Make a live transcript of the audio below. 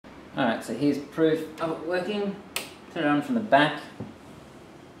Alright, so here's proof of it working. Turn it on from the back.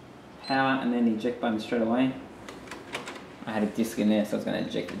 Power and then the eject button straight away. I had a disc in there, so I was going to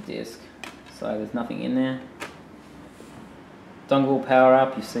eject the disc. So there's nothing in there. Dongle power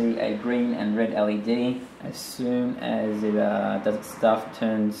up, you see a green and red LED. As soon as it does its stuff, it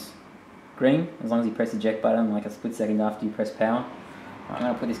turns green. As long as you press the eject button, like a split second after you press power. I'm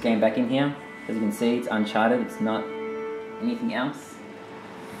going to put this game back in here. As you can see, it's uncharted, it's not anything else.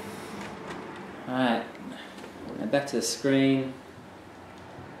 Alright, now back to the screen.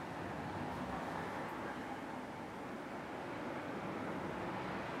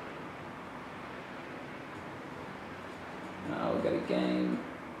 We've got a game.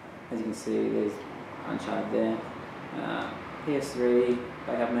 As you can see, there's Uncharted there. PS3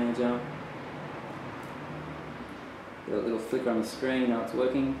 backup manager. Got a little flicker on the screen, now it's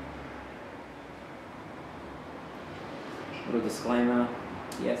working. Little disclaimer,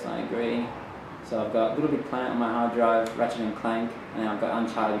 yes I agree. So I've got Little Big Planet on my hard drive, Ratchet and Clank, and then I've got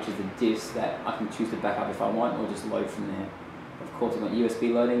Uncharted, which is the disc that I can choose to back up if I want, or just load from there. Of course I've got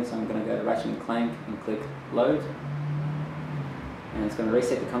USB loading, so I'm going to go to Ratchet and Clank and click load. And it's going to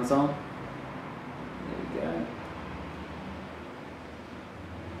reset the console. There we go.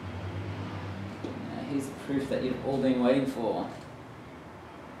 Now here's the proof that you've all been waiting for.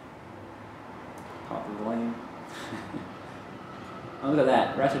 Pop the volume. Oh, look at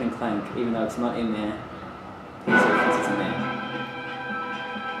that, Ratchet and Clank, even though it's not in there, here's the reference it's in there.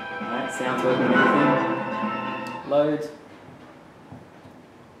 Alright, sound's working and everything. Load.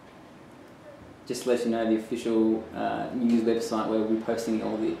 Just to let you know, the official news website where we're posting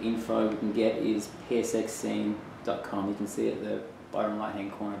all the info we can get is psxscene.com. You can see it at the bottom right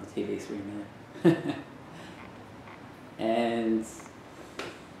hand corner of the TV screen there. And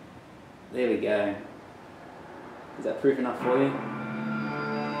there we go. Is that proof enough for you?